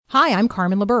Hi, I'm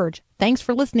Carmen LaBerge. Thanks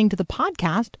for listening to the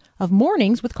podcast of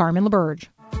Mornings with Carmen LaBerge.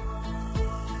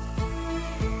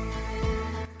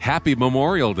 Happy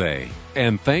Memorial Day,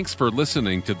 and thanks for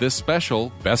listening to this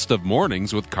special Best of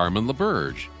Mornings with Carmen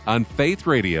LaBerge on Faith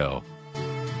Radio.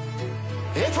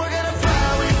 If we're gonna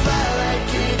fly, we fly like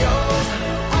eagles,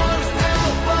 arms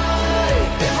out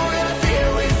wide. If we're gonna fear,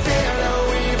 we fear no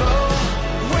evil.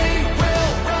 We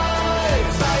will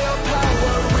rise. By your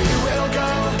power, we will go.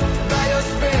 By your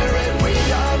spirit, we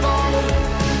are bold.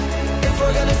 If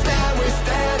we're gonna stand, we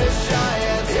stand as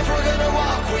giants. If we're gonna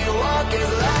walk, we walk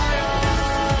as lions.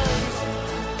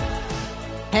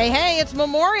 Hey, it's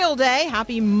Memorial Day.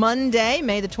 Happy Monday,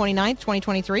 May the 29th,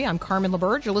 2023. I'm Carmen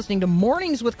LaBerge. You're listening to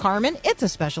Mornings with Carmen. It's a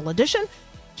special edition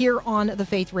here on the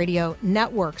Faith Radio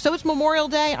Network. So it's Memorial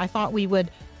Day. I thought we would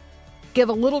give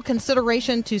a little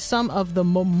consideration to some of the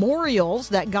memorials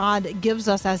that God gives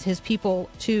us as his people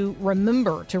to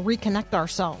remember, to reconnect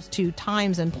ourselves to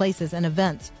times and places and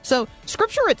events. So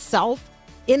Scripture itself,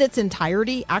 in its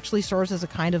entirety, actually serves as a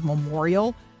kind of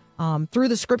memorial. Through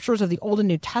the scriptures of the Old and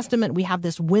New Testament, we have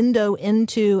this window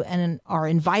into and are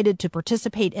invited to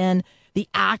participate in the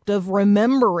act of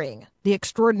remembering the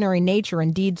extraordinary nature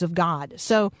and deeds of God.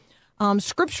 So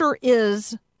Scripture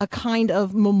is a kind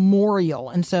of memorial,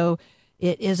 and so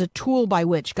it is a tool by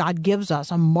which God gives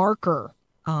us a marker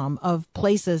of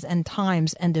places and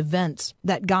times and events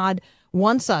that God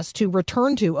wants us to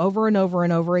return to over and over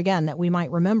and over again, that we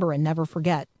might remember and never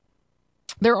forget.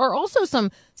 There are also some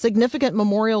significant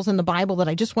memorials in the Bible that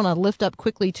I just want to lift up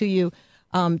quickly to you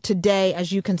today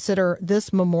as you consider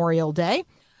this Memorial Day.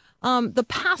 The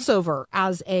Passover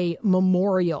as a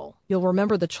memorial. You'll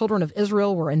remember the children of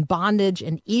Israel were in bondage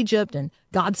in Egypt, and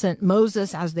God sent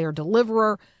Moses as their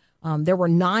deliverer. There were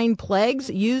 9 plagues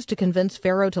used to convince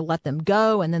Pharaoh to let them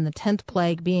go, and then the 10th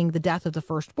plague being the death of the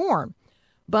firstborn.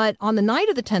 But on the night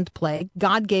of the 10th plague,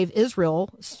 God gave Israel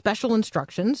special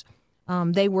instructions.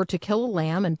 They were to kill a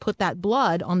lamb and put that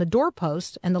blood on the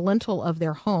doorpost and the lintel of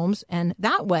their homes. And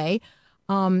that way,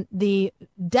 the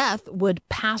death would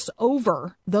pass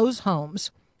over those homes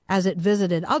as it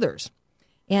visited others.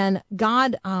 And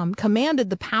God commanded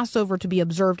the Passover to be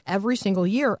observed every single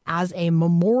year as a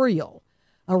memorial,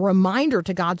 a reminder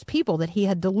to God's people that he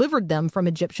had delivered them from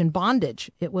Egyptian bondage.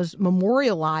 It was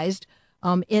memorialized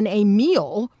in a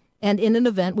meal and in an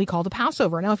event we call the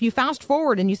Passover. Now, if you fast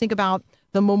forward and you think about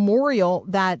the memorial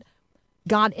that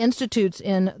God institutes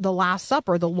in the Last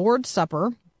Supper, the Lord's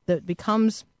Supper, that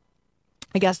becomes,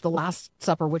 I guess, the Last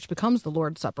Supper, which becomes the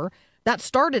Lord's Supper, that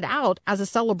started out as a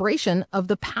celebration of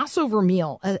the Passover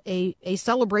meal, a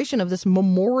celebration of this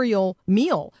memorial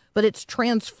meal. But it's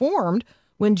transformed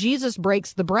when Jesus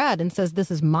breaks the bread and says,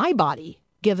 "This is my body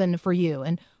given for you,"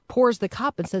 and pours the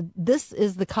cup and said, "This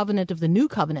is the covenant of the new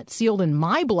covenant, sealed in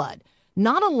my blood.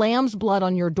 Not a lamb's blood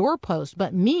on your doorpost,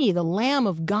 but me, the Lamb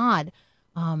of God,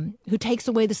 who takes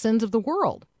away the sins of the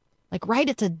world." Like, right?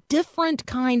 It's a different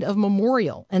kind of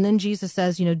memorial. And then Jesus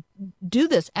says, do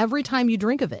this every time you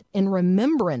drink of it in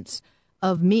remembrance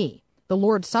of me. The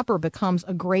Lord's Supper becomes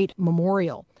a great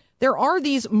memorial. There are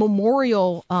these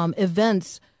memorial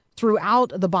events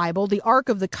throughout the Bible. The Ark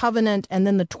of the Covenant and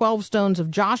then the 12 stones of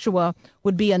Joshua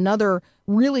would be another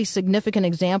really significant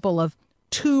example of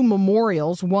 2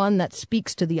 memorials, one that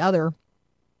speaks to the other.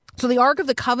 So the Ark of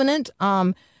the Covenant,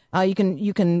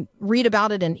 you can read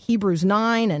about it in Hebrews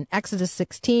 9 and Exodus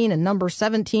 16 and Numbers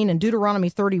 17 and Deuteronomy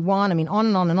 31. I mean, on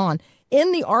and on and on.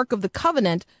 In the Ark of the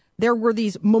Covenant, there were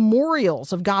these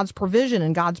memorials of God's provision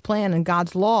and God's plan and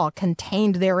God's law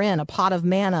contained therein, a pot of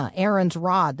manna, Aaron's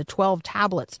rod, the 12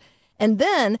 tablets. And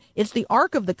then it's the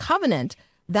Ark of the Covenant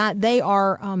that they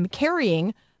are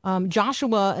carrying.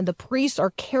 Joshua and the priests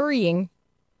are carrying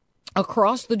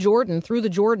across the Jordan, through the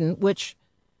Jordan, which,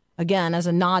 again, as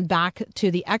a nod back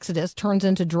to the Exodus, turns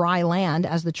into dry land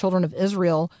as the children of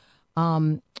Israel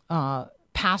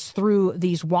pass through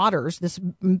these waters. This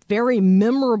very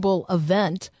memorable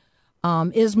event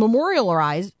is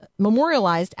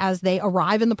memorialized as they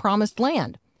arrive in the promised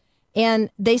land. And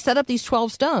they set up these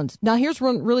 12 stones. Now, here's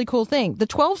one really cool thing. The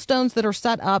 12 stones that are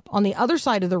set up on the other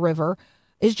side of the river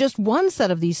is just one set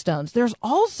of these stones. There's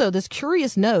also this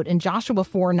curious note in Joshua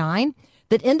 4:9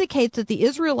 that indicates that the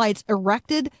Israelites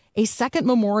erected a second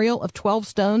memorial of 12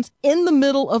 stones in the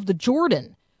middle of the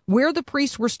Jordan, where the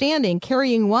priests were standing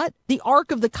carrying what? The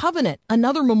Ark of the Covenant,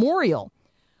 another memorial.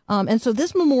 And so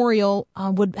this memorial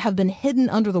would have been hidden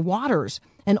under the waters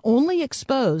and only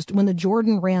exposed when the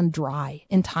Jordan ran dry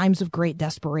in times of great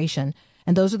desperation.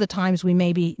 And those are the times we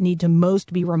maybe need to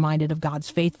most be reminded of God's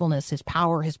faithfulness, his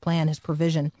power, his plan, his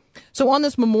provision. So on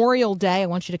this Memorial Day, I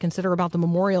want you to consider about the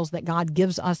memorials that God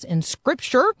gives us in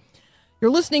Scripture. You're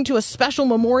listening to a special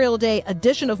Memorial Day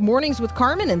edition of Mornings with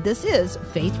Carmen, and this is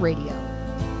Faith Radio.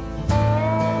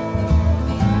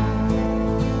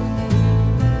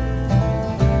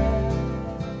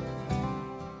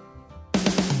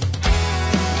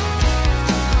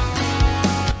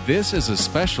 This is a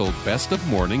special Best of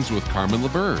Mornings with Carmen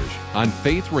LaBerge on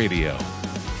Faith Radio.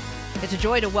 It's a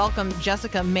joy to welcome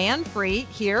Jessica Manfre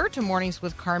here to Mornings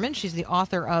with Carmen. She's the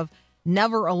author of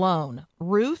Never Alone,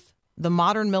 Ruth, the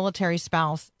Modern Military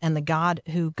Spouse, and the God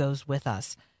Who Goes With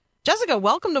Us. Jessica,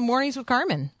 welcome to Mornings with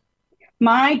Carmen.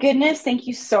 My goodness, thank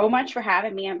you so much for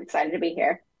having me. I'm excited to be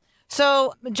here.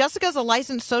 So Jessica's a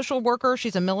licensed social worker.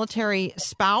 She's a military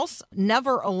spouse.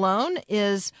 Never Alone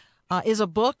is a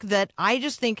book that I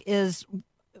just think is,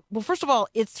 well, first of all,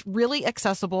 it's really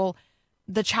accessible.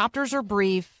 The chapters are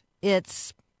brief.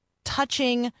 It's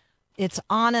touching. It's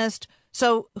honest.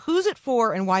 So who's it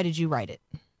for and why did you write it?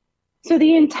 So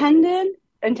the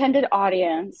intended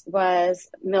audience was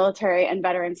military and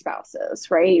veteran spouses,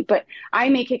 right? But I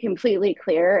make it completely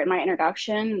clear in my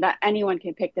introduction that anyone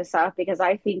can pick this up because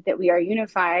I think that we are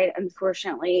unified,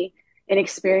 unfortunately, in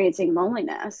experiencing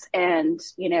loneliness. And,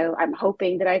 I'm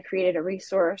hoping that I created a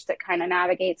resource that kind of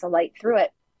navigates a light through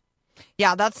it.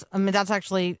 Yeah, that's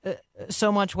actually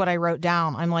so much what I wrote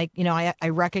down. I'm like, I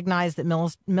recognize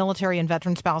that military and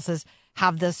veteran spouses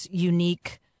have this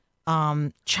unique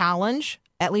challenge.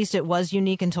 At least it was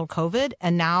unique until COVID.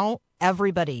 And now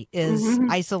everybody is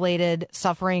isolated,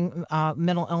 suffering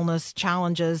mental illness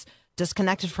challenges,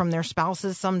 disconnected from their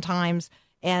spouses sometimes,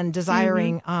 and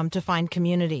desiring to find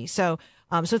community. So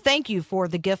thank you for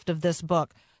the gift of this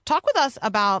book. Talk with us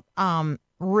about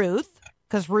Ruth,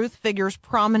 because Ruth figures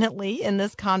prominently in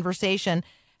this conversation.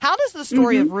 How does the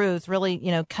story of Ruth really,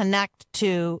 connect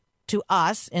to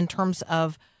us in terms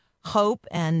of hope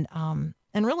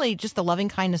and really just the loving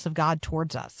kindness of God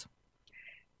towards us?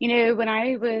 When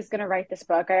I was going to write this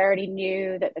book, I already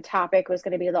knew that the topic was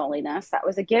going to be loneliness. That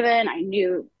was a given. I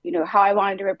knew, how I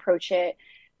wanted to approach it.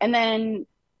 And then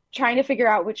trying to figure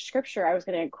out which scripture I was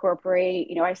going to incorporate,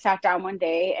 I sat down one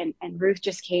day and Ruth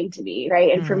just came to me,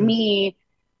 right? And for me,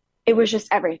 it was just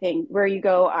everything. Where you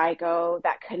go, I go,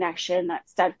 that connection, that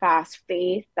steadfast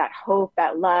faith, that hope,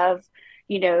 that love,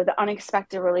 the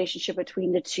unexpected relationship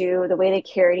between the two, the way they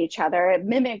carried each other. It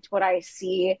mimicked what I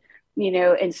see,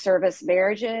 in service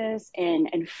marriages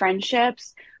and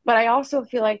friendships. But I also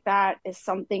feel like that is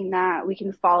something that we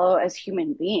can follow as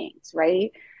human beings,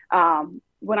 right?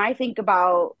 When I think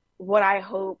about what I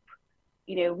hope,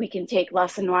 we can take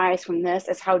lesson-wise from this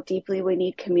is how deeply we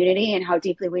need community and how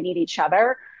deeply we need each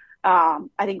other. I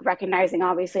think recognizing,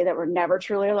 obviously, that we're never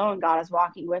truly alone. God is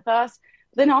walking with us.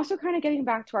 But then also kind of getting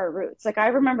back to our roots. Like I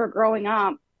remember growing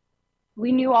up,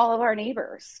 we knew all of our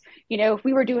neighbors. If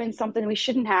we were doing something we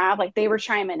shouldn't have, like they were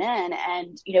chiming in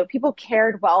and, people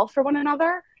cared well for one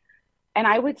another. And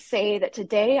I would say that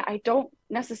today, I don't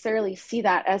necessarily see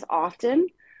that as often.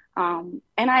 And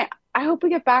I hope we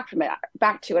get back to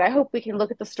it. I hope we can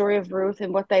look at the story of Ruth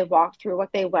and what they walked through,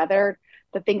 what they weathered,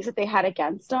 the things that they had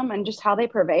against them, and just how they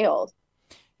prevailed.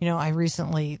 I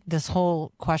recently, this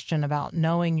whole question about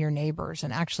knowing your neighbors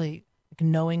and actually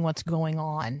knowing what's going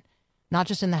on, not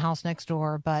just in the house next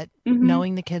door, but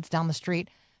knowing the kids down the street.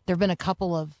 There have been a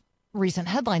couple of recent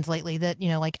headlines lately that,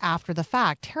 like after the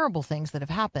fact, terrible things that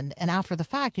have happened. And after the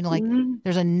fact,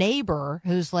 there's a neighbor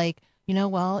who's like,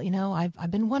 I've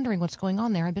been wondering what's going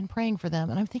on there. I've been praying for them.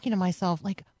 And I'm thinking to myself,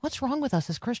 like, what's wrong with us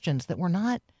as Christians that we're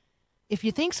not, if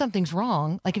you think something's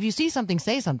wrong, like if you see something,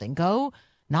 say something, go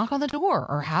knock on the door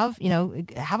or have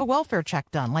a welfare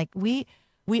check done. Like we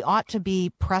ought to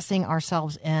be pressing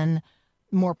ourselves in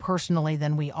more personally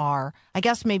than we are. I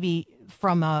guess maybe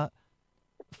from a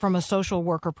social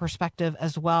worker perspective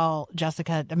as well,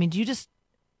 Jessica, I mean, do you just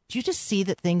see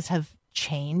that things have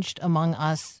changed among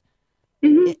us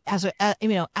as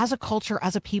a culture,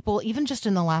 as a people, even just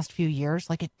in the last few years?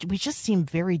 Like we just seem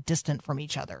very distant from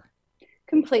each other.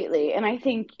 Completely. And I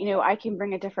think, I can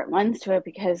bring a different lens to it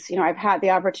because, I've had the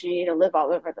opportunity to live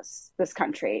all over this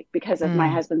country because of my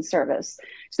husband's service.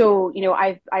 So,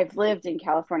 I've lived in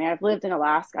California, I've lived in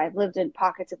Alaska, I've lived in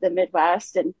pockets of the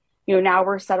Midwest, and, now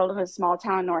we're settled in a small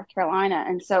town in North Carolina.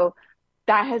 And so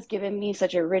that has given me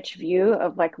such a rich view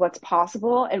of like what's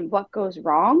possible and what goes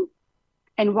wrong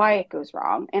and why it goes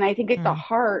wrong. And I think at the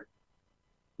heart,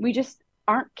 we just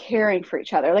aren't caring for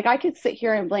each other. Like I could sit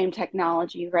here and blame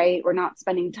technology, right? We're not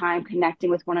spending time connecting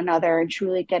with one another and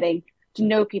truly getting to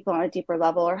know people on a deeper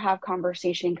level or have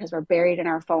conversation because we're buried in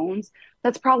our phones.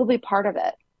 That's probably part of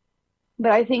it.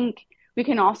 But I think we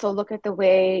can also look at the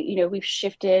way, we've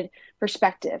shifted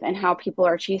perspective and how people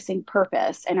are chasing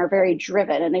purpose and are very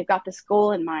driven and they've got this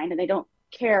goal in mind and they don't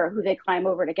care who they climb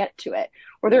over to get to it,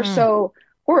 or they're so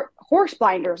horse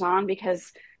blinders on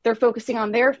because they're focusing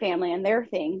on their family and their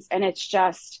things. And it's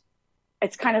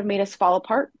kind of made us fall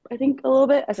apart, I think, a little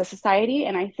bit as a society.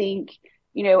 And I think,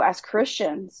 as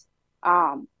Christians,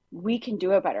 we can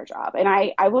do a better job. And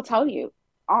I will tell you,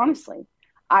 honestly,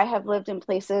 I have lived in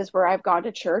places where I've gone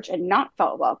to church and not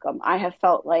felt welcome. I have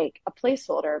felt like a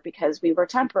placeholder because we were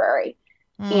temporary.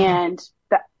 And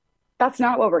that's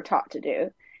not what we're taught to do.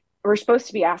 We're supposed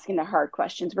to be asking the hard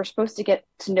questions. We're supposed to get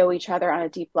to know each other on a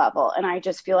deep level. And I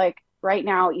just feel like right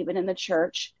now, even in the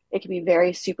church, it can be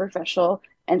very superficial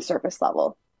and surface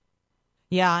level.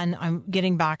 Yeah. And I'm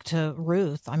getting back to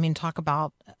Ruth. I mean, talk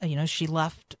about, she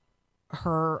left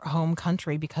her home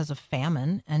country because of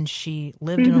famine, and she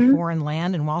lived in a foreign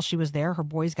land. And while she was there, her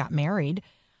boys got married.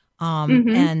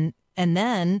 And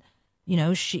then,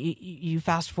 you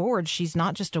fast forward, she's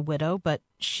not just a widow, but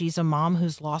she's a mom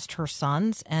who's lost her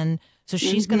sons. And so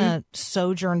she's going to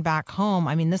sojourn back home.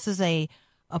 I mean, this is a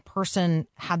person,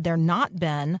 had there not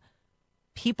been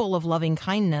people of loving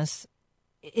kindness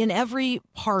in every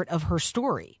part of her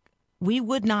story, we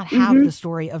would not have the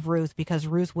story of Ruth, because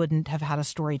Ruth wouldn't have had a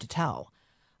story to tell.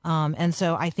 And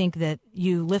so I think that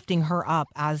you lifting her up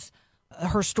as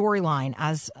her storyline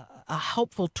as a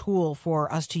helpful tool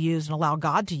for us to use and allow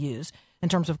God to use in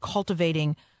terms of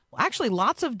cultivating actually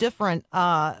lots of different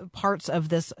parts of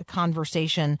this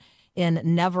conversation in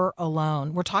Never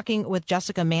Alone. We're talking with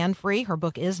Jessica Manfre. Her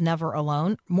book is Never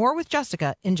Alone. More with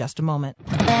Jessica in just a moment.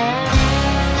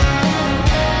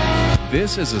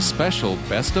 This is a special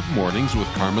Best of Mornings with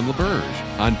Carmen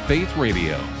LaBerge on Faith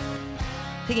Radio.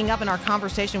 Picking up in our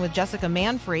conversation with Jessica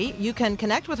Manfre, you can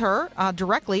connect with her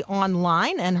directly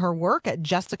online and her work at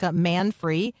Jessica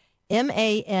Manfre,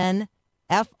 Manfre,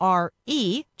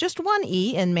 just one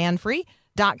E in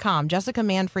Manfre.com,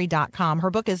 JessicaManfre.com. Her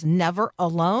book is Never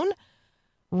Alone,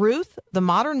 Ruth, the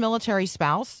Modern Military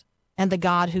Spouse, and the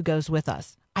God Who Goes With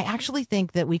Us. I actually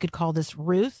think that we could call this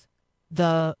Ruth,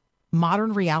 the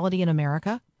modern reality in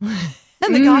America,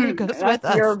 and the God Who Goes With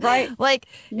Us. You're right. Like,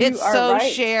 it's so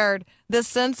right. shared. The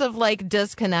sense of like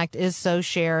disconnect is so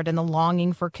shared, and the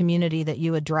longing for community that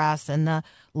you address, and the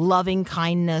loving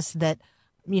kindness that,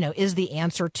 is the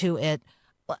answer to it.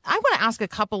 I want to ask a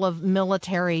couple of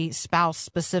military spouse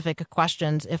specific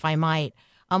questions, if I might.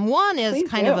 One is Please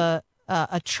kind do. of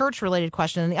a church related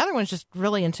question, and the other one is just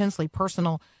really intensely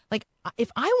personal. Like,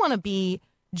 if I want to be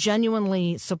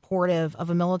genuinely supportive of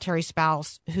a military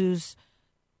spouse who's,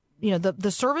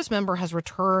 the service member has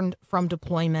returned from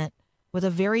deployment with a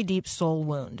very deep soul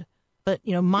wound, but,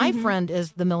 my friend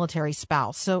is the military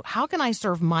spouse. So how can I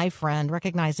serve my friend,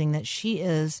 recognizing that she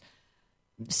is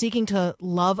seeking to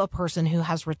love a person who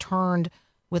has returned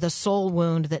with a soul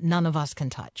wound that none of us can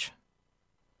touch?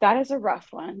 That is a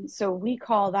rough one. So we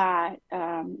call that,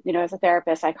 as a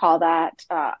therapist, I call that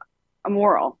a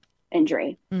moral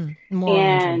injury. Moral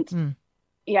and injury.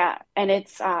 yeah, and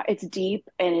it's deep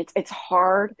and it's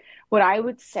hard. What I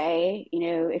would say,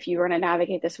 if you were to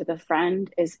navigate this with a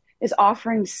friend, is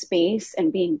offering space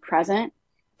and being present,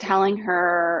 telling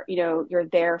her, you're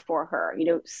there for her,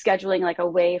 scheduling like a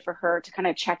way for her to kind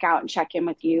of check out and check in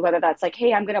with you, whether that's like,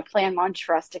 hey, I'm going to plan lunch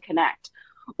for us to connect,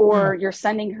 or you're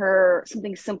sending her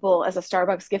something simple as a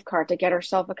Starbucks gift card to get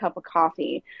herself a cup of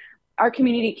coffee. Our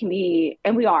community can be,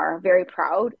 and we are, very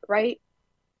proud, right?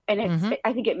 And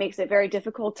I think it makes it very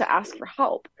difficult to ask for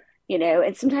help,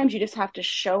 and sometimes you just have to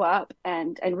show up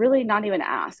and really not even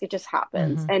ask. It just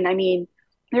happens. And I mean,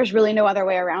 there's really no other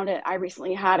way around it. I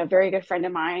recently had a very good friend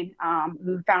of mine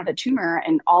who found a tumor,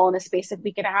 and all in the space of a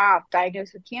week and a half,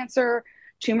 diagnosed with cancer,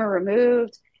 tumor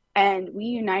removed. And we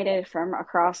united from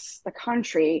across the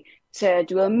country to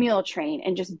do a meal train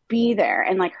and just be there.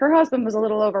 And like, her husband was a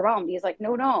little overwhelmed. He's like,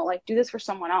 no, like, do this for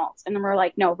someone else. And then we're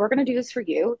like, no, we're going to do this for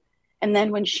you. And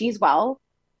then when she's well,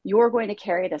 you're going to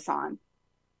carry this on.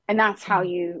 And that's how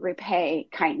you repay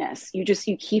kindness. You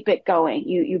keep it going.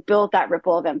 You build that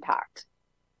ripple of impact.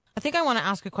 I think I want to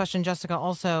ask a question, Jessica,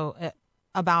 also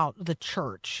about the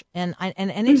church. And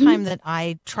anytime that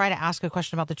I try to ask a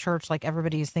question about the church, like,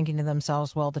 everybody is thinking to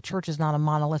themselves, well, the church is not a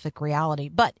monolithic reality.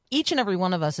 But each and every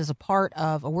one of us is a part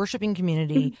of a worshiping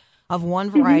community of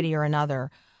one variety or another.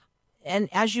 And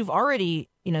as you've already,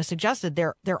 suggested,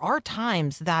 there are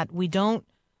times that we don't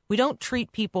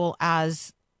treat people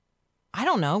as, I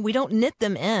don't know, we don't knit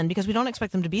them in because we don't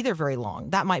expect them to be there very long.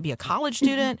 That might be a college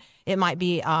student. It might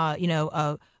be,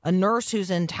 a nurse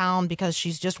who's in town because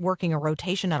she's just working a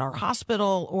rotation at our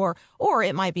hospital, or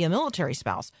it might be a military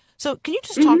spouse. So can you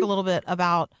just talk a little bit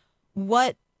about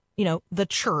what, the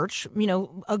church,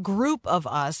 a group of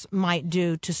us might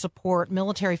do to support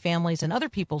military families and other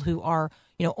people who are,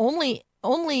 only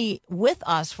only with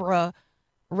us for a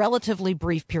relatively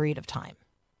brief period of time?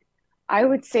 I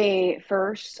would say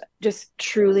first, just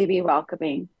truly be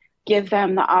welcoming. Give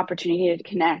them the opportunity to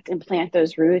connect and plant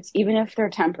those roots, even if they're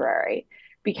temporary. Mm-hmm.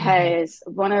 Because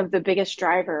one of the biggest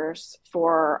drivers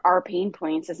for our pain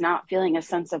points is not feeling a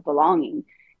sense of belonging.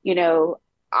 You know,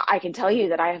 I can tell you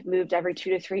that I have moved every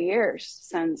 2 to 3 years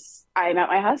since I met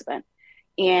my husband.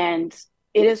 And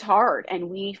it is hard. And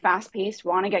we fast paced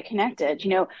want to get connected.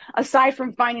 You know, aside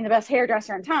from finding the best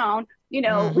hairdresser in town,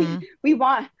 Mm-hmm. we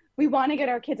want we want to get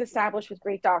our kids established with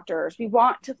great doctors. We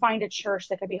want to find a church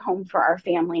that could be home for our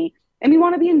family. And we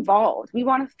want to be involved. We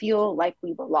want to feel like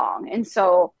we belong. And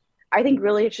so I think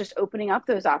really it's just opening up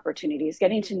those opportunities,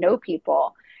 getting to know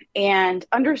people and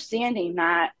understanding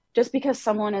that just because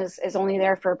someone is only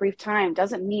there for a brief time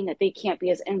doesn't mean that they can't be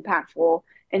as impactful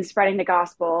in spreading the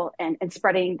gospel and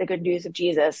spreading the good news of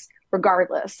Jesus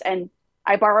regardless. And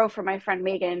I borrow from my friend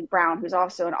Megan Brown, who's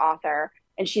also an author,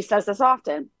 and she says this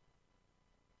often: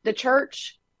 the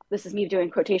church, this is me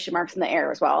doing quotation marks in the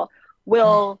air as well,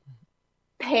 will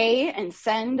pay and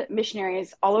send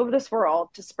missionaries all over this world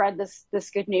to spread this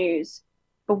good news.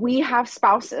 But we have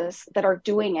spouses that are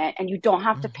doing it, and you don't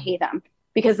have to Mm-hmm. pay them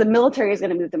because the military is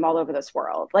going to move them all over this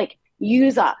world. Like,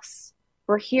 use us.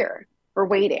 We're here. We're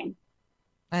waiting.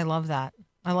 I love that.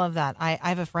 I love that. I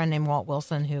have a friend named Walt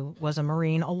Wilson who was a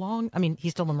Marine I mean,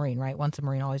 he's still a Marine, right? Once a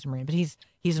Marine, always a Marine, but he's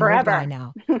an old guy Forever.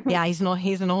 now. Yeah, he's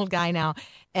an old guy now.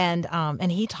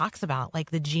 And he talks about like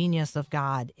the genius of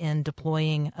God in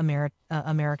deploying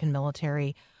American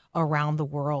military around the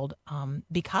world,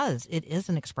 because it is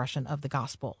an expression of the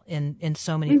gospel in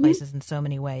so many Mm-hmm. places, in so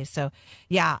many ways. So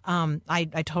yeah,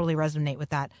 I totally resonate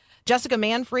with that. Jessica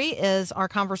Manfre is our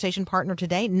conversation partner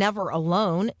today. Never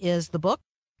Alone is the book.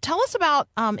 Tell us about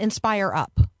Inspire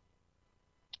Up.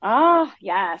 Ah,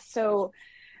 yeah. So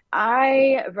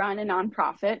I run a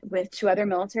nonprofit with two other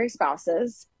military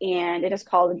spouses, and it is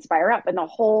called Inspire Up. And the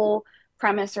whole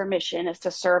premise or mission is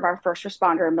to serve our first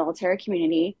responder and military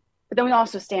community. But then we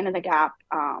also stand in the gap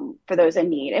for those in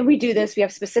need. And we do this. We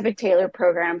have specific tailored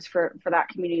programs for that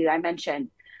community that I mentioned.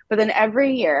 But then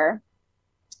every year,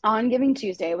 on Giving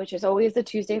Tuesday, which is always the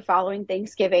Tuesday following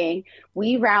Thanksgiving,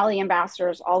 we rally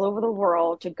ambassadors all over the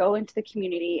world to go into the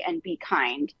community and be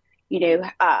kind.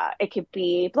 It could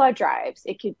be blood drives.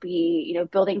 It could be,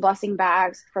 building blessing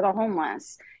bags for the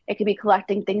homeless. It could be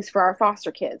collecting things for our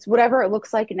foster kids. Whatever it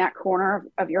looks like in that corner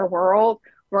of your world,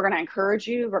 we're going to encourage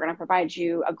you. We're going to provide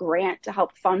you a grant to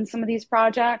help fund some of these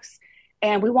projects.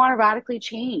 And we want to radically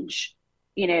change,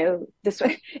 this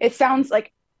way. It sounds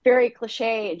like very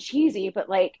cliche and cheesy, but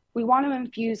like we want to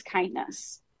infuse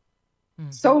kindness.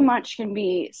 Mhm. So much can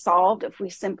be solved if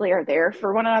we simply are there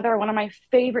for one another. One of my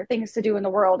favorite things to do in the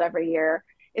world every year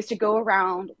is to go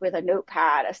around with a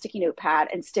notepad, a sticky notepad,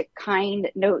 and stick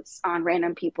kind notes on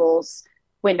random people's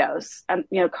windows and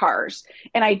cars.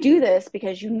 And I do this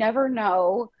because you never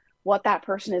know what that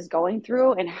person is going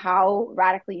through and how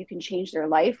radically you can change their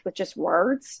life with just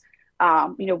words.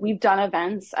 We've done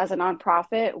events as a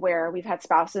nonprofit where we've had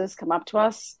spouses come up to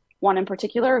us, one in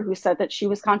particular who said that she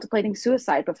was contemplating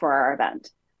suicide before our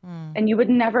event. Mm. And you would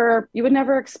never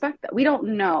expect that. We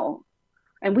don't know.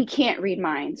 And we can't read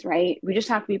minds, right? We just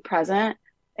have to be present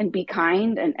and be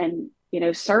kind and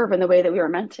serve in the way that we were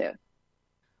meant to.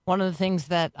 One of the things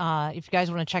that, if you guys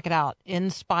want to check it out,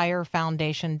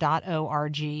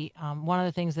 inspirefoundation.org, one of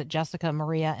the things that Jessica,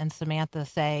 Maria, and Samantha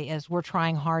say is we're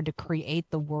trying hard to create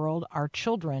the world our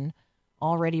children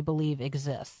already believe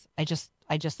exists. I just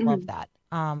love Mm-hmm. that.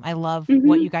 I love what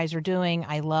Mm-hmm. you guys are doing.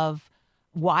 I love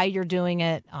why you're doing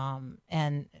it. And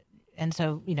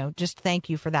so, just thank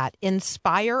you for that.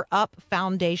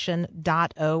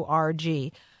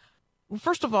 Inspireupfoundation.org.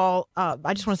 First of all,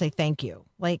 I just want to say thank you.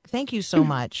 Thank you so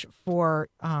much for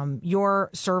your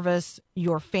service,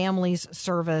 your family's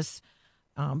service.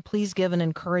 Please give an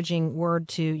encouraging word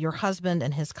to your husband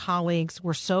and his colleagues.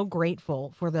 We're so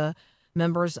grateful for the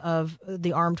members of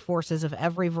the armed forces of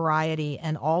every variety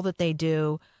and all that they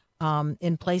do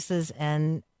in places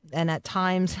and at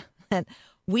times that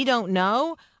we don't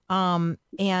know. And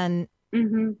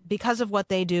Mm-hmm. because of what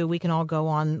they do, we can all go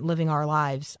on living our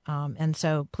lives. And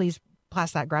so please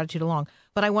pass that gratitude along.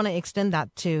 But I want to extend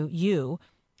that to you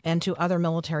and to other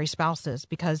military spouses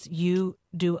because you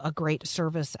do a great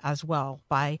service as well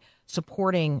by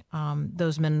supporting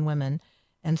those men and women.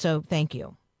 And so thank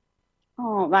you.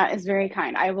 Oh, that is very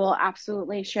kind. I will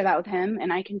absolutely share that with him.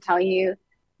 And I can tell you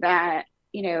that,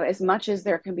 as much as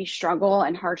there can be struggle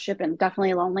and hardship and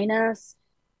definitely loneliness,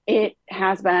 it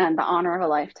has been the honor of a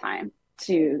lifetime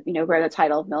to, wear the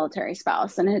title of military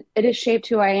spouse. And it has shaped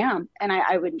who I am. And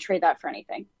I wouldn't trade that for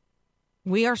anything.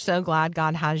 We are so glad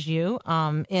God has you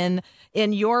in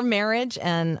your marriage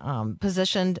and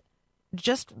positioned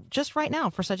just right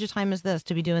now for such a time as this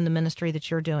to be doing the ministry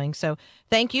that you're doing. So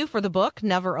thank you for the book,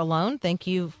 Never Alone. Thank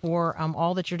you for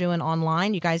all that you're doing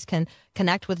online. You guys can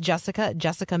connect with Jessica at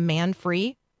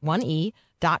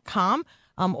jessicamanfre.com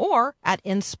or at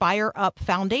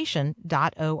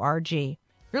inspireupfoundation.org.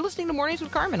 You're listening to Mornings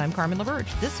with Carmen. I'm Carmen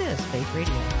LaBerge. This is Faith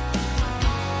Radio.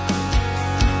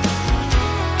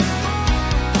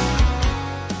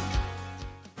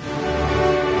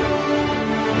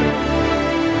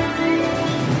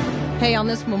 Hey, on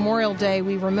this Memorial Day,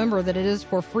 we remember that it is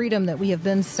for freedom that we have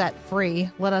been set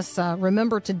free. Let us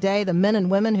remember today the men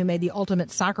and women who made the ultimate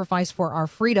sacrifice for our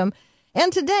freedom.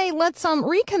 And today, let's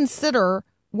reconsider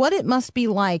what it must be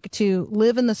like to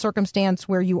live in the circumstance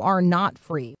where you are not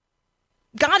free.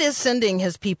 God is sending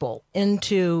his people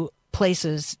into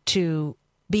places to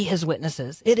be his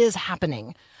witnesses. It is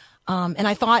happening. And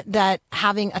I thought that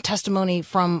having a testimony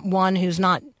from one who's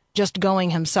not just going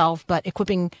himself, but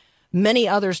equipping many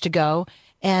others to go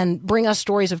and bring us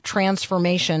stories of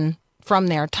transformation from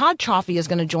there. Todd Cioffi is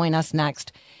going to join us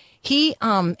next. He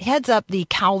heads up the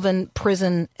Calvin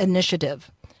Prison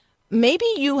Initiative. Maybe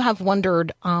you have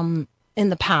wondered in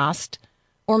the past,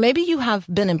 or maybe you have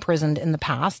been imprisoned in the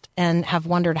past and have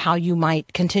wondered how you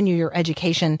might continue your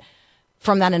education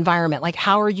from that environment. Like,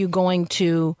 how are you going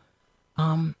to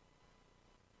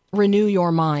renew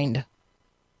your mind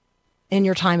in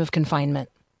your time of confinement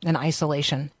and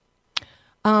isolation?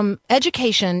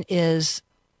 Education is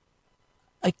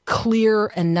a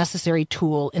clear and necessary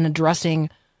tool in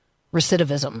addressing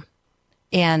recidivism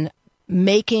and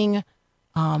making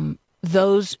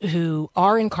those who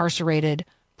are incarcerated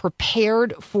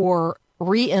prepared for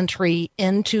reentry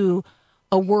into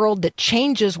a world that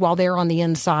changes while they're on the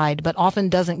inside, but often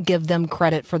doesn't give them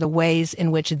credit for the ways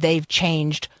in which they've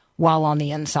changed while on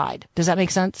the inside. Does that make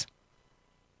sense?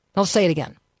 I'll say it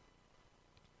again.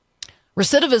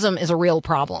 Recidivism is a real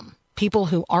problem. People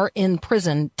who are in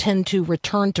prison tend to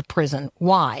return to prison.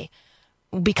 Why?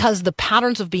 Because the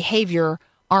patterns of behavior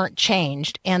aren't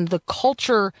changed, and the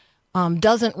culture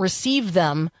doesn't receive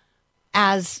them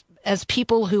as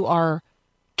people who are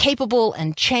capable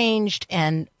and changed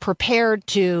and prepared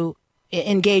to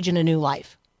engage in a new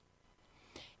life.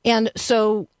 And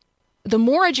so the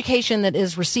more education that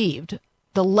is received,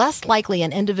 the less likely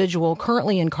an individual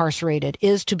currently incarcerated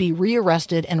is to be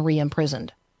rearrested and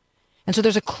reimprisoned. And so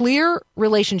there's a clear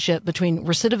relationship between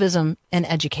recidivism and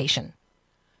education.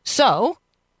 So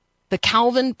the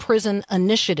Calvin Prison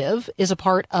Initiative is a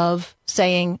part of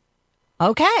saying,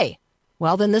 okay,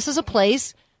 well, then this is a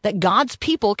place that God's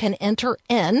people can enter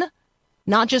in,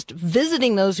 not just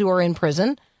visiting those who are in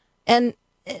prison, and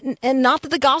not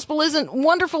that the gospel isn't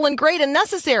wonderful and great and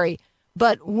necessary.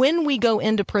 But when we go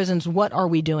into prisons, what are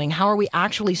we doing? How are we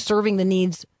actually serving the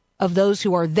needs of those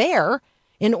who are there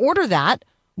in order that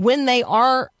when they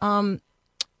are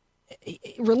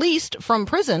released from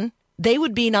prison, they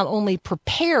would be not only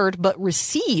prepared, but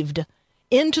received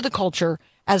into the culture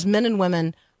as men and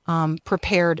women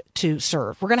prepared to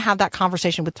serve? We're going to have that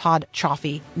conversation with Todd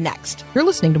Cioffi next. You're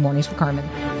listening to Mornings with Carmen.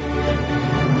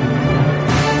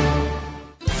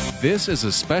 This is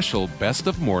a special Best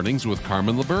of Mornings with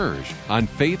Carmen LaBerge on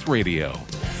Faith Radio.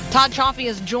 Todd Cioffi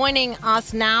is joining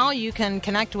us now. You can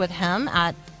connect with him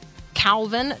at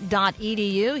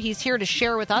calvin.edu. He's here to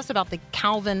share with us about the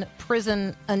Calvin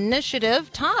Prison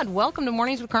Initiative. Todd, welcome to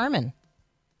Mornings with Carmen.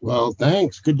 Well,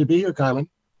 thanks. Good to be here, Carmen.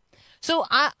 So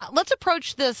let's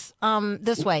approach this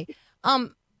this way.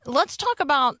 Let's talk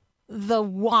about the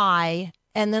why,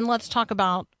 and then let's talk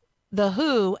about the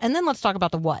who, and then let's talk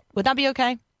about the what. Would that be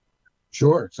okay?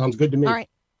 Sure. Sounds good to me. All right.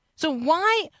 So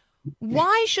why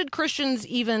should Christians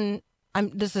even,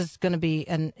 this is going to be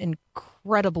an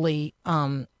incredibly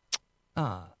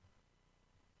a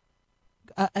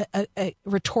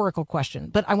rhetorical question,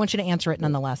 but I want you to answer it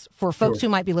nonetheless for folks who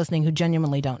might be listening who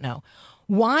genuinely don't know.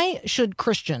 Why should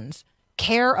Christians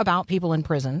care about people in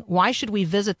prison? Why should we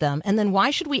visit them? And then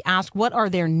why should we ask what are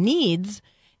their needs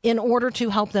in order to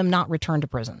help them not return to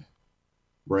prison?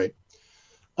 Right.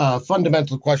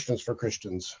 Fundamental questions for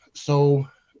Christians. So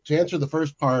to answer the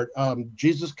first part,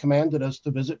 Jesus commanded us to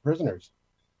visit prisoners.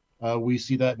 We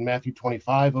see that in Matthew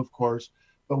 25, of course,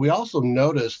 but we also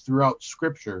notice throughout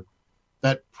Scripture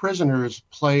that prisoners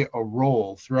play a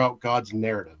role throughout God's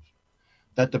narrative,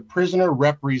 that the prisoner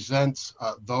represents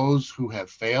those who have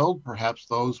failed, perhaps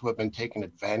those who have been taken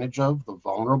advantage of, the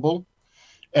vulnerable,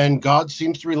 and God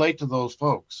seems to relate to those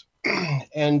folks.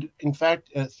 And in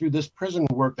fact, through this prison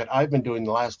work that I've been doing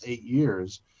the last 8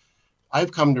 years,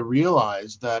 I've come to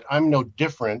realize that I'm no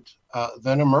different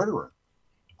than a murderer.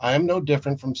 I am no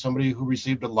different from somebody who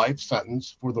received a life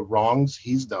sentence for the wrongs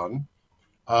he's done.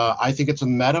 I think it's a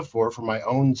metaphor for my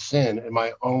own sin and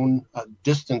my own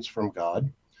distance from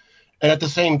God. And at the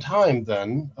same time,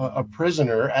 then, a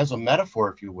prisoner, as a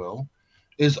metaphor, if you will,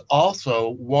 is also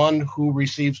one who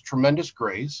receives tremendous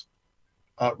grace,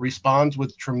 responds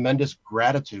with tremendous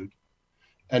gratitude,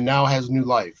 and now has new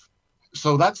life.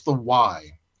 So that's the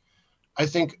why. I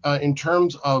think in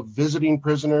terms of visiting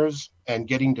prisoners and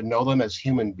getting to know them as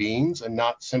human beings and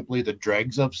not simply the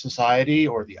dregs of society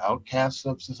or the outcasts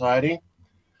of society,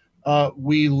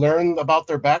 we learn about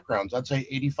their backgrounds. I'd say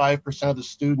 85% of the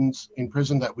students in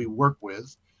prison that we work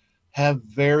with have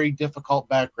very difficult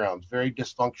backgrounds, very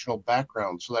dysfunctional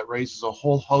backgrounds. So that raises a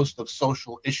whole host of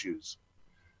social issues.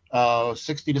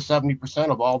 60 to 70%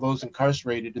 of all those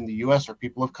incarcerated in the U.S. are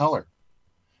people of color.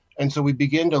 And so we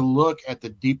begin to look at the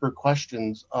deeper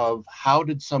questions of how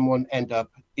did someone end up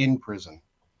in prison?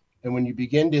 And when you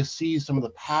begin to see some of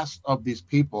the past of these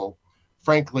people,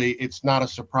 frankly, it's not a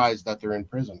surprise that they're in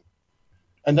prison.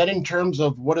 And then in terms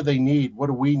of what do they need? What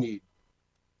do we need?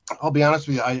 I'll be honest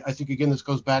with you. I think, again, this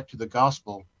goes back to the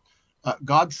gospel.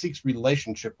 God seeks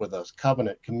relationship with us,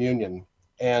 covenant, communion,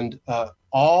 and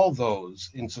all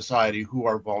those in society who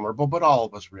are vulnerable, but all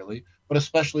of us really, but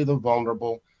especially the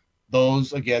vulnerable,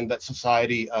 those, again, that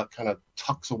society kind of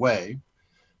tucks away,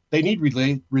 they need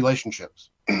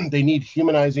relationships. They need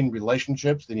humanizing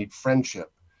relationships. They need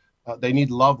friendship. They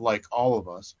need love like all of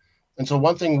us. And so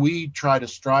one thing we try to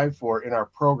strive for in our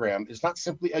program is not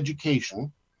simply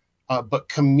education, but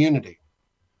community.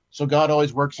 So God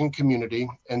always works in community.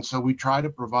 And so we try to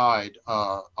provide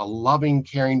a loving,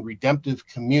 caring, redemptive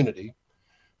community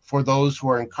for those who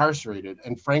are incarcerated.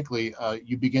 And frankly,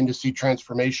 you begin to see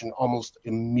transformation almost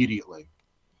immediately.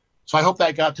 So I hope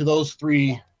that got to those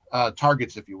three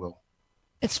targets, if you will.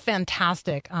 It's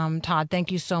fantastic, Todd.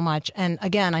 Thank you so much. And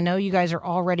again, I know you guys are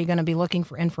already going to be looking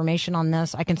for information on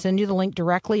this. I can send you the link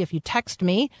directly if you text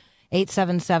me,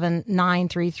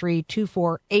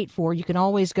 877-933-2484. You can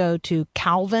always go to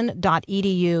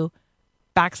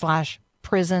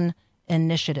calvin.edu/prison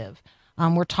initiative.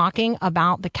 We're talking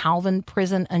about the Calvin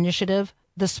Prison Initiative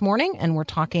this morning, and we're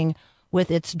talking with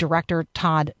its director,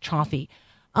 Todd Cioffi.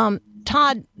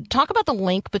 Todd, talk about the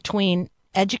link between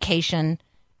education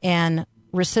and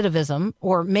recidivism,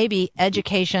 or maybe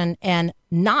education and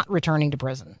not returning to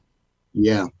prison.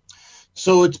 Yeah.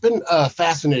 So it's been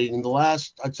fascinating. In the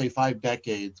last, I'd say, 5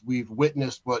 decades, we've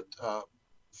witnessed what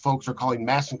folks are calling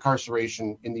mass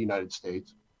incarceration in the United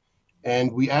States.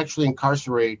 And we actually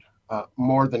incarcerate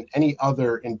more than any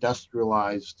other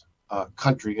industrialized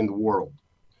country in the world.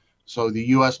 So the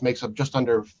U.S. makes up just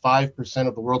under 5%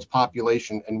 of the world's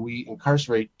population, and we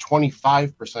incarcerate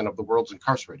 25% of the world's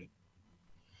incarcerated.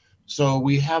 So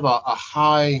we have a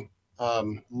high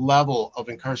level of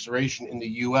incarceration in the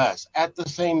U.S. At the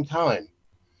same time,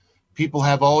 people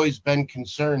have always been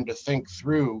concerned to think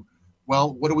through,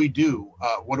 well, what do we do?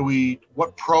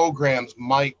 What programs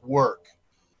might work?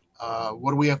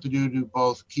 What do we have to do to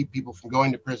both keep people from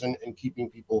going to prison and keeping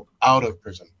people out of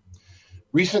prison?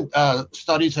 Recent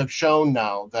studies have shown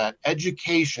now that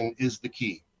education is the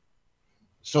key.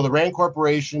 So the RAND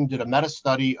Corporation did a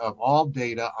meta-study of all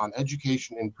data on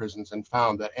education in prisons and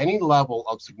found that any level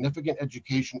of significant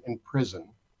education in prison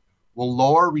will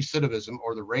lower recidivism,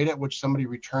 or the rate at which somebody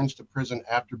returns to prison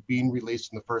after being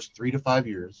released in the first 3 to 5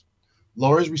 years,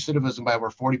 lowers recidivism by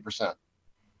over 40%.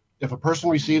 If a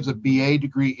person receives a BA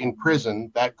degree in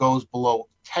prison, that goes below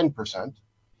 10%.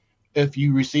 If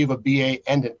you receive a BA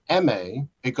and an MA,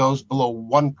 it goes below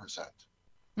 1%.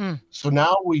 So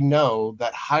now we know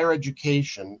that higher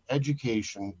education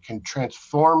can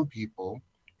transform people.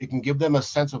 It can give them a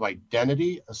sense of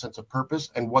identity, a sense of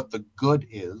purpose, and what the good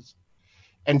is.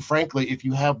 And frankly, if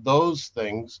you have those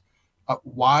things,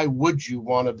 why would you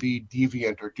want to be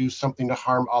deviant or do something to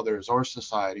harm others or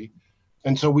society?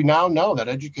 And so we now know that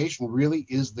education really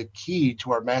is the key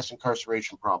to our mass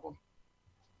incarceration problem.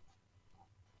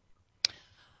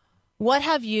 What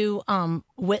have you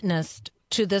witnessed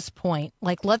to this point?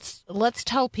 Like, let's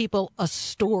tell people a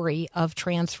story of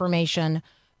transformation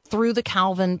through the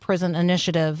Calvin Prison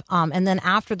Initiative. And then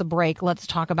after the break, let's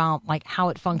talk about like how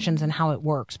it functions and how it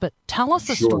works. But tell us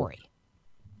a story.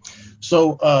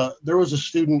 So there was a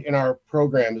student in our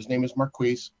program. His name is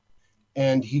Marquise,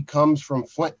 and he comes from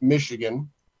Flint, Michigan,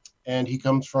 and he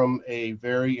comes from a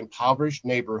very impoverished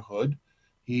neighborhood.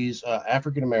 He's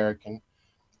African-American.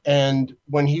 And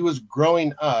when he was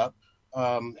growing up,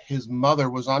 his mother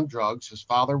was on drugs. His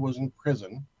father was in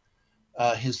prison.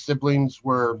 His siblings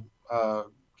were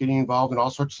getting involved in all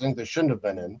sorts of things they shouldn't have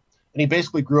been in. And he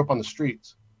basically grew up on the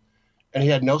streets. and he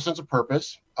had no sense of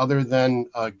purpose other than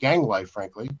gang life,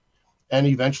 frankly. And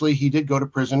eventually he did go to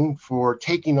prison for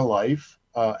taking a life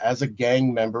as a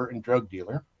gang member and drug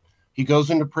dealer. He goes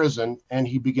into prison and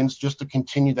he begins just to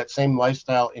continue that same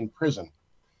lifestyle in prison.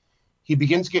 He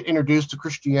begins to get introduced to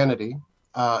Christianity.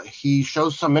 He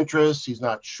shows some interest. He's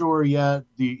not sure yet.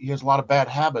 He has a lot of bad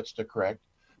habits to correct,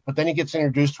 but then he gets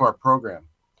introduced to our program.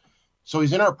 So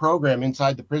he's in our program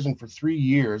inside the prison for 3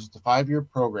 years. It's a 5-year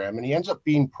program, and he ends up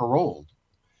being paroled.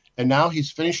 And now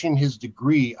he's finishing his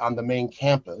degree on the main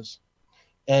campus.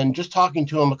 And just talking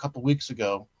to him a couple weeks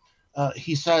ago,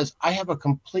 he says, I have a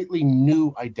completely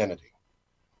new identity.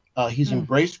 He's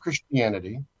embraced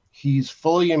Christianity. He's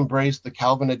fully embraced the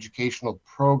Calvin educational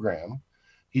program.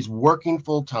 He's working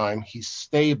full time. He's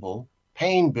stable,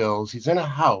 paying bills. He's in a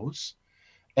house.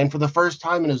 And for the first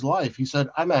time in his life, he said,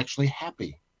 I'm actually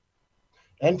happy.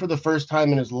 And for the first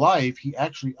time in his life, he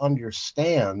actually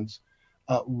understands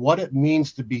what it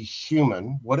means to be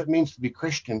human, what it means to be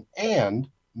Christian, and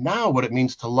now what it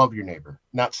means to love your neighbor,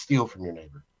 not steal from your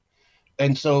neighbor.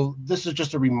 And so this is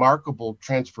just a remarkable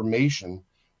transformation.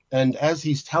 And as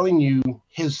he's telling you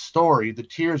his story, the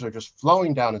tears are just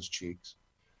flowing down his cheeks.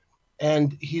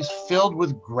 And he's filled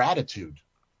with gratitude.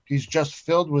 He's just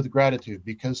filled with gratitude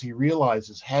because he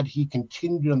realizes had he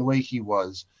continued on the way he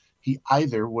was, he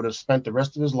either would have spent the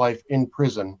rest of his life in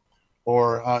prison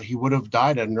or he would have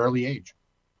died at an early age.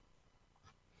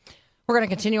 We're going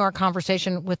to continue our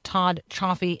conversation with Todd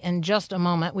Cioffi in just a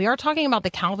moment. We are talking about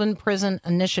the Calvin Prison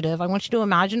Initiative. I want you to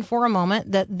imagine for a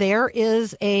moment that there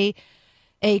is a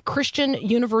Christian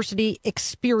university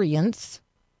experience.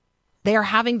 They are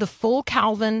having the full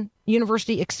Calvin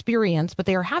University experience, but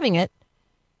they are having it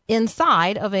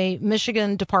inside of a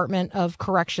Michigan Department of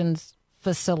Corrections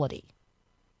facility.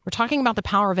 We're talking about the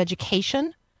power of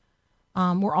education.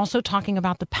 We're also talking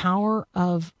about the power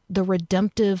of the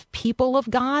redemptive people of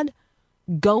God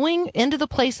going into the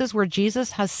places where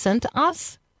Jesus has sent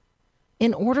us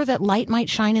in order that light might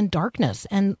shine in darkness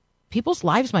and people's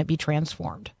lives might be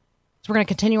transformed. So we're going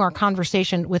to continue our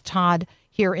conversation with Todd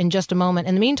here in just a moment.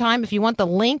 In the meantime, if you want the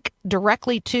link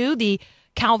directly to the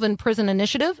Calvin Prison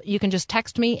Initiative, you can just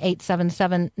text me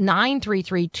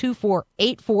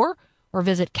 877-933-2484 or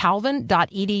visit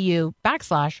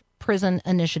calvin.edu/prison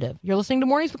initiative. You're listening to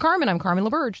Mornings with Carmen. I'm Carmen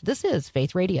LaBerge. This is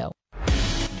Faith Radio.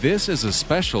 This is a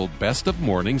special Best of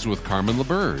Mornings with Carmen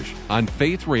LaBerge on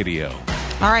Faith Radio.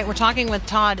 All right, we're talking with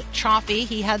Todd Cioffi.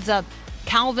 He heads up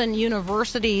Calvin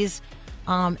University's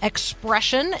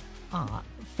expression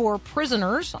for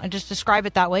prisoners. I just describe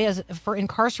it that way, as for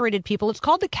incarcerated people. It's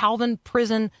called the Calvin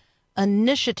Prison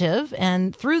Initiative.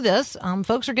 And through this,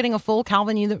 folks are getting a full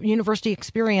Calvin University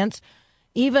experience,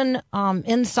 even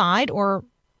inside, or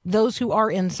those who are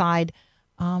inside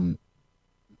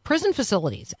prison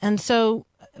facilities. And so,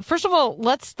 first of all,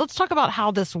 let's talk about how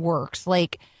this works.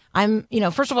 Like,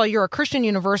 first of all, you're a Christian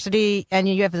university and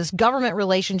you have this government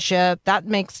relationship that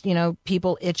makes,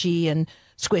 people itchy and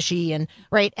squishy and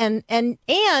right. And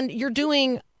you're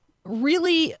doing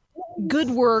really good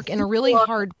work in a really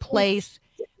hard place.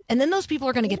 And then those people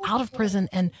are going to get out of prison.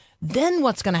 And then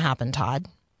what's going to happen, Todd?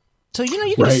 So,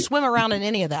 you can just swim around in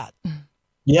any of that.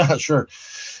 Yeah, sure.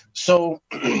 So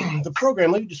the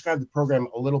program, let me describe the program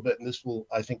a little bit, and this will,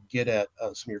 I think, get at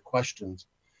some of your questions.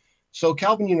 So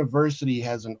Calvin University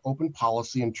has an open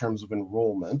policy in terms of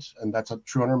enrollment, and that's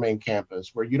true on our main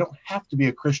campus, where you don't have to be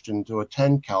a Christian to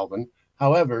attend Calvin.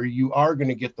 However, you are going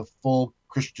to get the full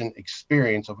Christian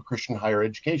experience of a Christian higher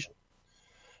education.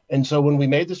 And so when we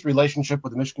made this relationship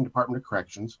with the Michigan Department of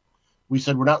Corrections, we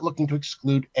said we're not looking to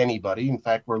exclude anybody. In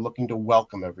fact, we're looking to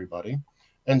welcome everybody.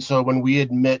 And so when we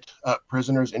admit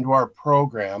prisoners into our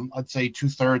program, I'd say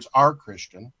 2/3 are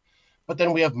Christian. But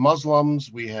then we have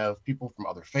Muslims, we have people from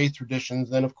other faith traditions.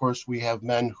 Then, of course, we have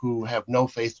men who have no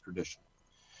faith tradition.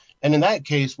 And in that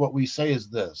case, what we say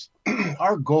is this.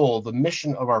 Our goal, the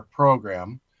mission of our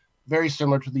program, very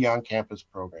similar to the on-campus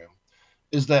program,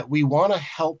 is that we want to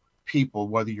help people,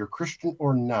 whether you're Christian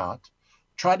or not,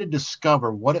 try to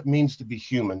discover what it means to be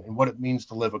human and what it means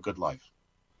to live a good life.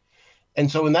 And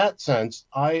so in that sense,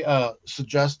 I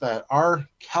suggest that our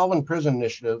Calvin Prison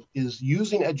Initiative is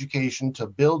using education to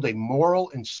build a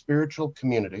moral and spiritual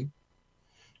community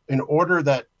in order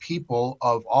that people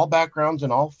of all backgrounds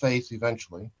and all faiths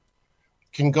eventually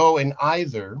can go and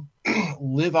either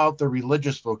live out their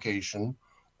religious vocation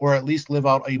or at least live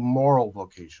out a moral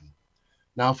vocation.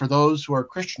 Now, for those who are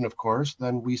Christian, of course,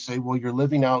 then we say, well, you're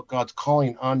living out God's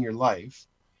calling on your life,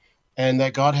 and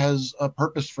that God has a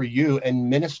purpose for you and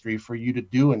ministry for you to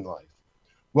do in life.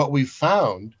 What we've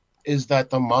found is that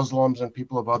the Muslims and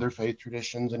people of other faith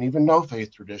traditions and even no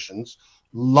faith traditions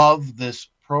love this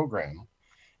program.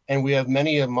 And we have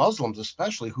many Muslims,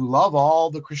 especially, who love all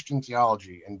the Christian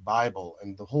theology and Bible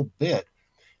and the whole bit.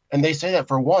 And they say that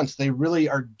for once, they really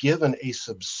are given a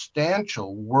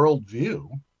substantial worldview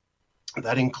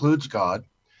that includes God.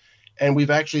 And we've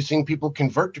actually seen people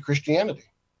convert to Christianity.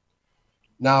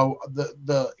 Now,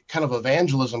 the kind of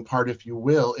evangelism part, if you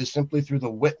will, is simply through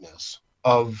the witness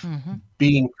of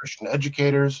being Christian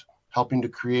educators, helping to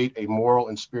create a moral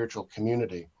and spiritual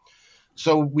community.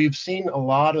 So we've seen a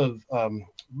lot of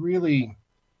really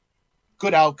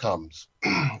good outcomes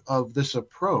of this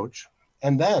approach.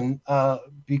 And then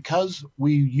because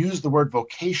we use the word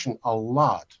vocation a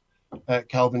lot at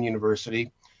Calvin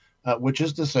University, which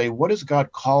is to say, what is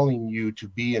God calling you to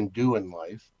be and do in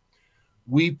life?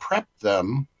 We prep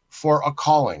them for a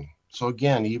calling. So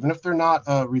again, even if they're not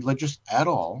religious at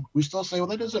all, we still say, well,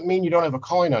 that doesn't mean you don't have a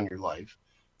calling on your life.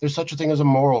 There's such a thing as a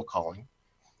moral calling.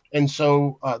 And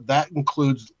so that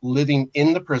includes living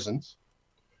in the prisons.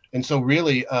 And so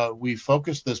really, we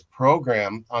focus this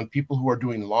program on people who are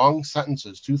doing long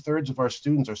sentences. 2/3 of our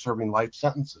students are serving life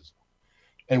sentences.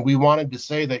 And we wanted to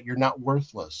say that you're not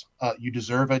worthless. You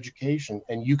deserve education,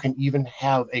 and you can even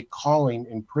have a calling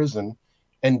in prison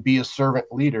and be a servant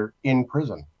leader in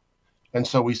prison. And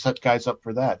so we set guys up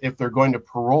for that. If they're going to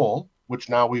parole, which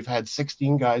now we've had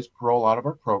 16 guys parole out of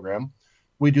our program,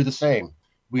 we do the same.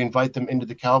 We invite them into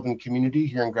the Calvin community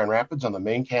here in Grand Rapids on the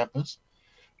main campus,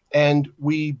 and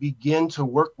we begin to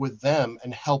work with them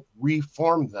and help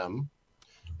reform them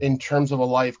in terms of a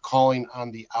life calling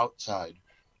on the outside.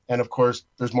 And of course,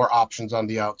 there's more options on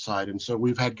the outside. And so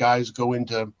we've had guys go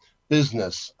into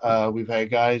business. We've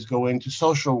had guys go into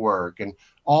social work and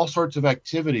all sorts of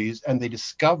activities. And they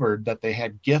discovered that they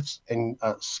had gifts and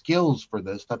skills for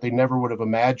this that they never would have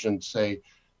imagined, say,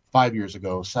 5 years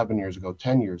ago, 7 years ago,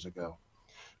 10 years ago.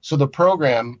 So the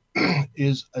program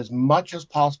is, as much as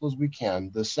possible as we can,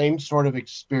 the same sort of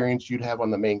experience you'd have on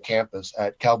the main campus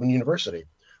at Calvin University.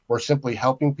 We're simply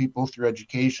helping people through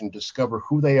education discover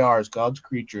who they are as God's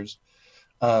creatures,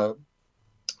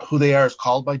 who they are as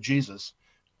called by Jesus,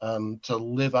 to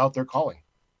live out their calling.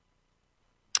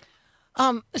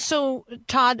 So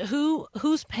Todd,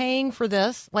 who's paying for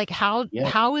this? Like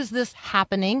how is this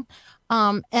happening?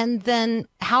 And then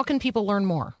how can people learn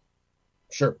more?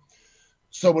 Sure.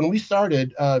 So when we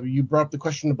started, you brought up the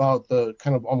question about the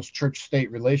kind of almost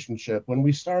church-state relationship. When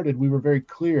we started, we were very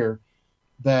clear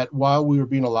that while we were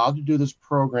being allowed to do this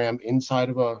program inside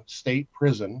of a state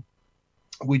prison,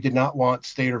 we did not want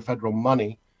state or federal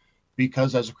money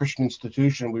because as a Christian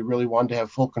institution, we really wanted to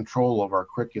have full control over our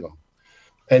curriculum.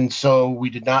 And so we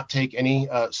did not take any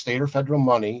state or federal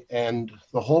money, and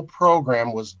the whole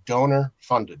program was donor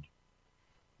funded.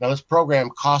 Now, this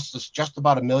program costs us just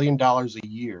about $1 million a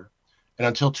year. And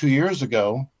until 2 years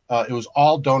ago, it was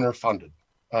all donor funded.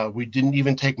 We didn't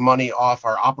even take money off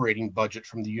our operating budget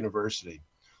from the university.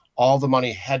 All the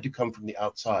money had to come from the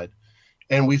outside.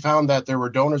 And we found that there were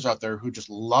donors out there who just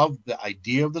loved the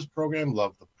idea of this program,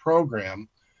 loved the program.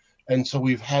 And so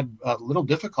we've had little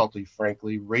difficulty,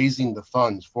 frankly, raising the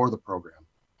funds for the program.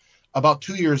 About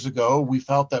 2 years ago, we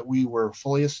felt that we were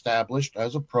fully established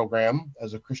as a program,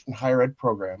 as a Christian higher ed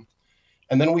program.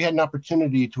 And then we had an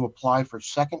opportunity to apply for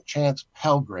second chance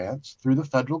Pell Grants through the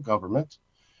federal government.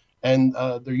 And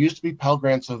there used to be Pell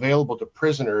Grants available to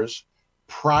prisoners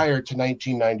prior to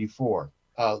 1994.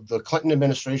 The Clinton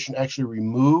administration actually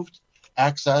removed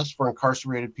access for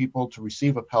incarcerated people to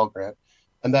receive a Pell Grant,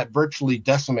 and that virtually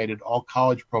decimated all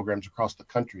college programs across the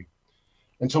country.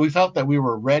 And so we felt that we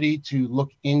were ready to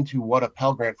look into what a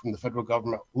Pell Grant from the federal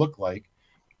government looked like.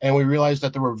 And we realized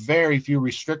that there were very few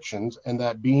restrictions and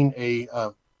that being a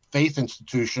faith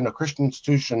institution, a Christian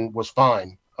institution, was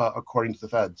fine, according to the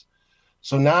feds.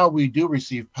 So now we do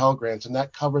receive Pell Grants, and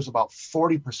that covers about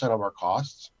 40% of our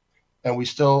costs. And we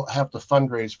still have to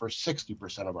fundraise for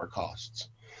 60% of our costs.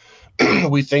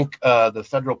 We think the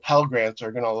federal Pell Grants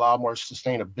are going to allow more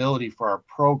sustainability for our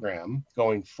program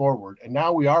going forward. And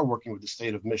now we are working with the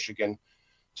state of Michigan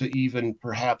to even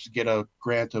perhaps get a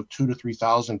grant of $2,000 to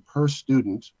 $3,000 per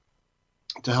student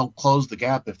to help close the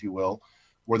gap, if you will,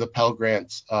 where the Pell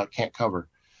Grants can't cover.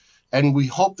 And we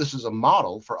hope this is a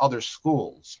model for other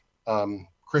schools,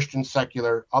 Christian,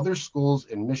 secular, other schools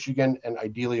in Michigan and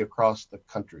ideally across the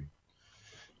country.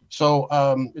 So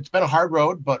it's been a hard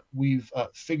road, but we've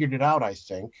figured it out, I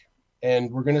think.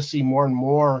 And we're going to see more and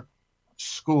more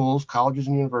schools, colleges,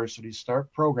 and universities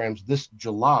start programs this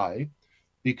July,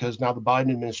 because now the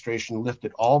Biden administration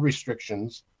lifted all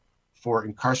restrictions for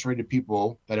incarcerated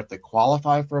people that if they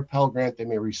qualify for a Pell Grant, they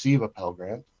may receive a Pell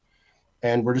Grant.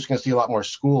 And we're just going to see a lot more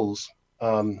schools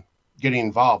getting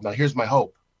involved. Now, here's my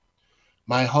hope.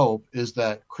 my hope is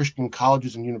that Christian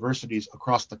colleges and universities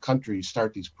across the country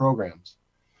start these programs.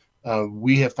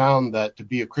 We have found that to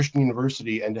be a Christian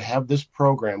university and to have this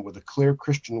program with a clear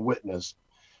Christian witness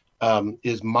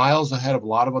is miles ahead of a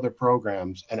lot of other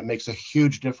programs, and it makes a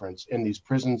huge difference in these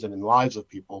prisons and in the lives of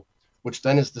people, which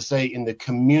then is to say in the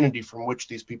community from which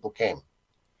these people came.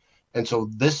 And so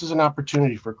this is an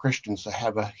opportunity for Christians to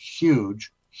have a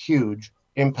huge, huge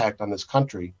impact on this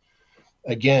country.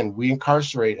 Again, we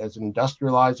incarcerate as an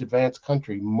industrialized, advanced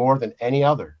country more than any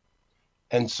other.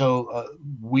 And so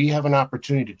we have an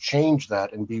opportunity to change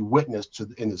that and be witness to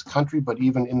in this country, but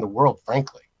even in the world,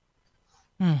 frankly.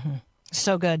 Mm-hmm.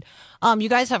 So good. You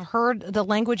guys have heard the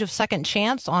language of second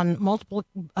chance on multiple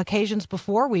occasions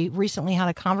before. We recently had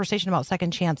a conversation about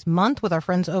Second Chance Month with our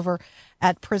friends over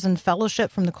at Prison Fellowship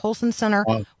from the Colson Center.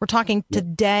 We're talking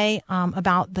today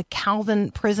about the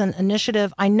Calvin Prison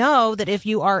Initiative. I know that if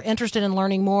you are interested in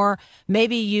learning more,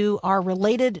 maybe you are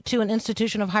related to an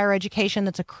institution of higher education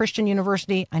that's a Christian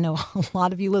university. I know a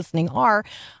lot of you listening are.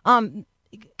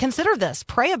 Consider this,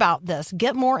 pray about this,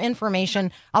 get more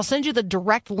information. I'll send you the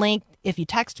direct link if you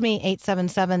text me,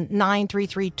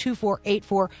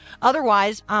 877-933-2484.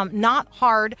 Otherwise, not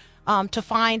hard to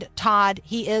find Todd.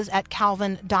 He is at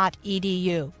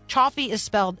calvin.edu. Cioffi is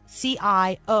spelled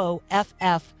Cioffi.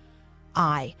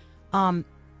 I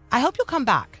hope you'll come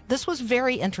back. This was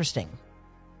very interesting.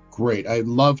 Great. I'd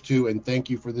love to, and thank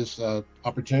you for this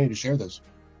opportunity to share this.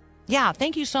 Yeah,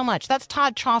 thank you so much. That's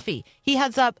Todd Cioffi. He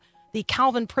heads up the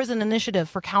Calvin Prison Initiative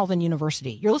for Calvin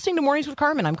University. You're listening to Mornings with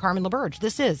Carmen. I'm Carmen LaBerge.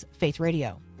 This is Faith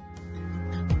Radio.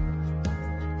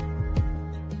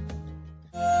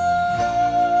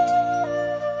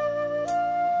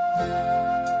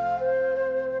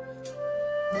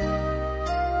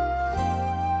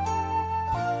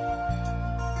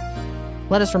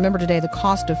 Let us remember today the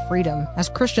cost of freedom. As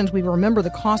Christians, we remember the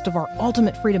cost of our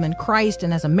ultimate freedom in Christ,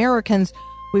 and as Americans,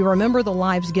 we remember the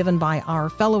lives given by our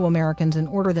fellow Americans in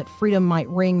order that freedom might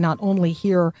ring not only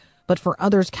here, but for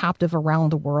others captive around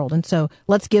the world. And so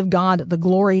let's give God the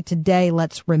glory today.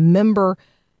 Let's remember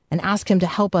and ask him to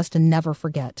help us to never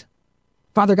forget.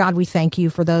 Father God, we thank you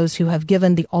for those who have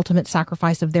given the ultimate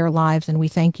sacrifice of their lives, and we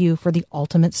thank you for the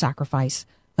ultimate sacrifice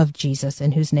of Jesus,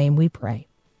 in whose name we pray.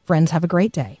 Friends, have a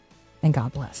great day, and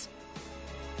God bless.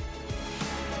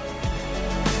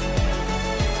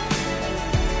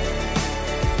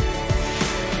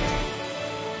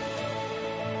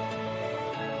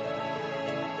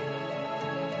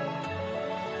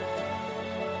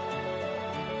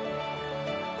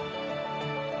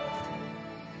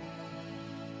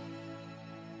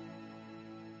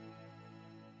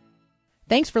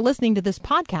 Thanks for listening to this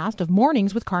podcast of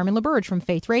Mornings with Carmen LaBerge from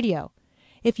Faith Radio.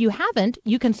 If you haven't,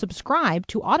 you can subscribe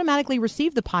to automatically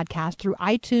receive the podcast through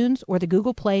iTunes or the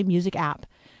Google Play Music app.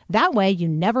 That way you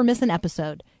never miss an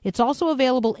episode. It's also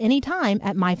available anytime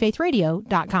at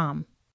myfaithradio.com.